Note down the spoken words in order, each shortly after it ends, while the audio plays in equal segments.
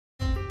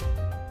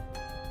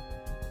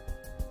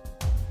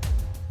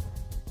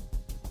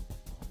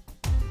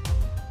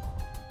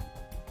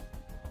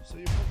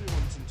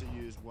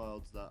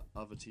worlds that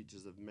other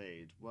teachers have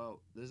made?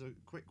 Well, there's a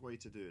quick way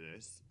to do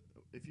this.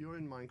 If you're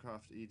in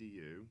Minecraft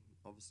EDU,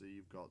 obviously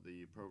you've got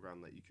the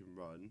program that you can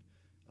run,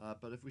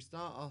 but if we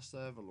start our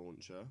server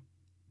launcher,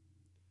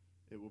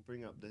 it will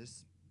bring up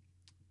this,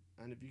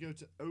 and if you go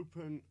to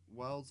Open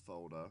Worlds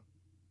folder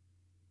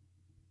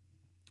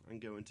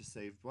and go into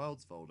Saved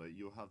Worlds folder,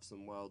 you'll have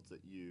some worlds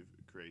that you've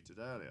created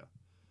earlier.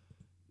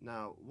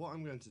 Now, what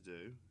I'm going to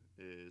do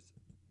is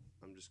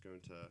I'm just going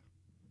to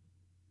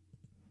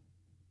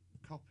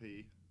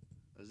copy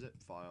a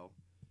zip file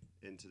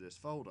into this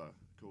folder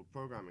called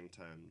Programming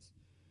Terms.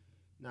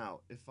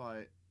 Now, if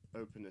I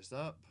open this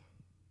up,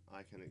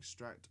 I can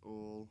extract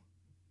all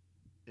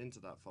into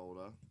that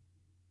folder.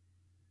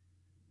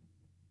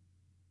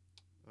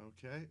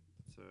 Okay,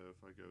 so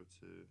if I go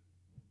to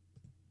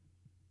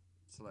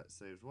select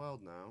Saved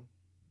World now,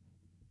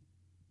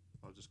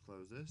 I'll just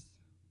close this,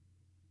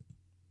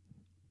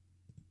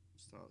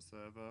 start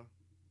server,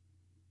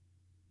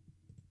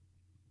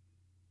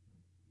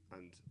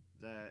 and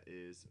there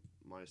is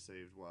my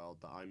saved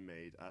world that I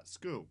made at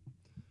school.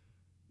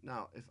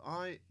 Now, if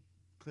I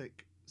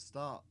click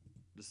start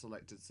the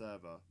selected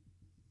server,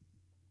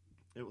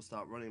 it will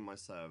start running my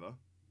server.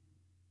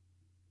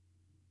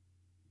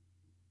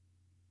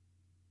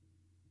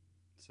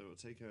 So it will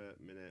take a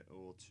minute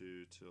or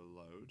two to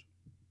load.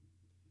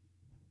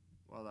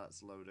 While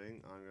that's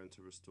loading, I'm going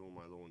to restore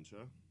my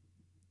launcher.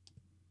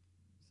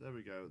 So there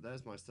we go,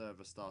 there's my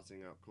server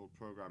starting up called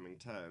Programming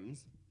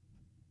Terms.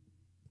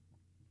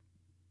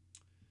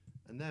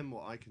 And then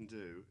what I can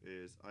do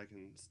is I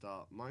can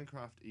start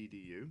Minecraft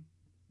EDU.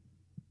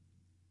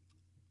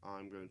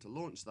 I'm going to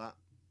launch that.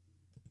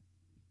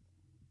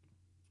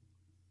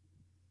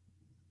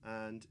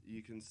 And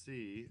you can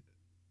see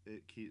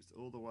it keeps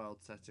all the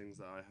world settings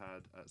that I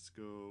had at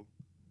school,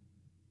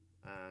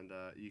 and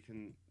you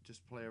can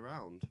just play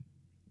around.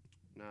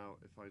 Now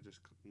if I just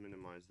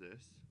minimize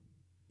this,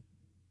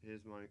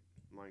 here's my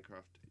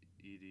Minecraft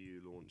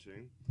EDU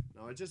launching.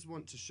 Now I just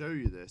want to show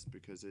you this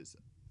because it's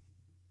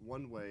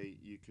one way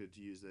you could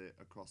use it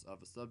across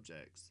other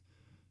subjects.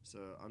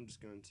 So I'm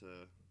just going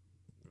to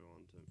go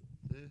on to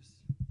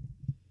this.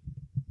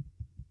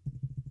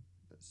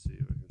 Let's see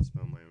if I can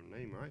spell my own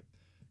name right.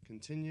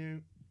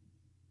 Continue.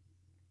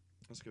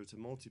 Let's go to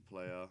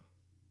multiplayer,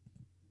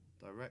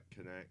 direct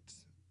connect,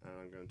 and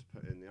I'm going to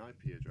put in the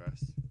IP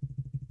address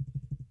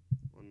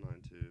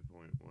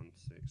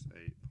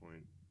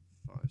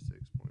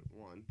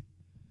 192.168.56.1,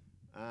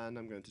 and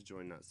I'm going to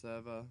join that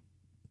server.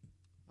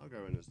 I'll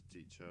go in as a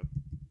teacher.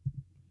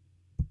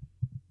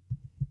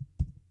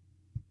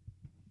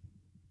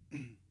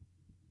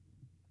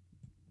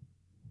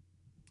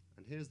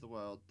 And here's the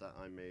world that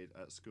I made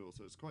at school.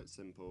 So it's quite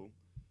simple.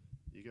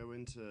 You go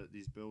into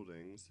these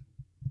buildings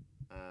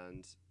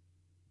and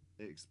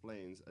it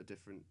explains a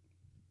different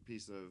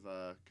piece of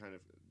kind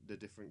of the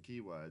different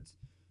keywords,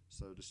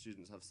 so the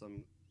students have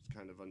some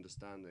kind of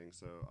understanding.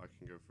 So I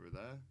can go through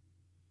there.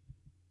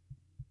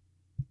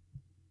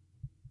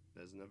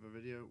 There's another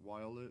video,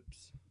 while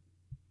loops.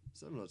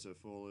 Similar to a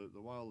for loop,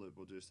 the while loop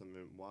will do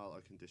something while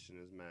a condition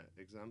is met.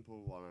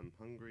 Example, while I'm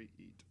hungry,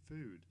 eat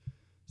food.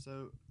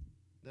 So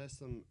there's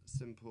some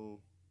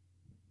simple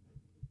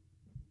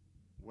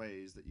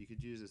ways that you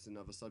could use this in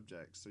other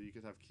subjects. So you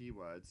could have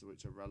keywords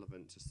which are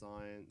relevant to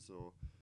science or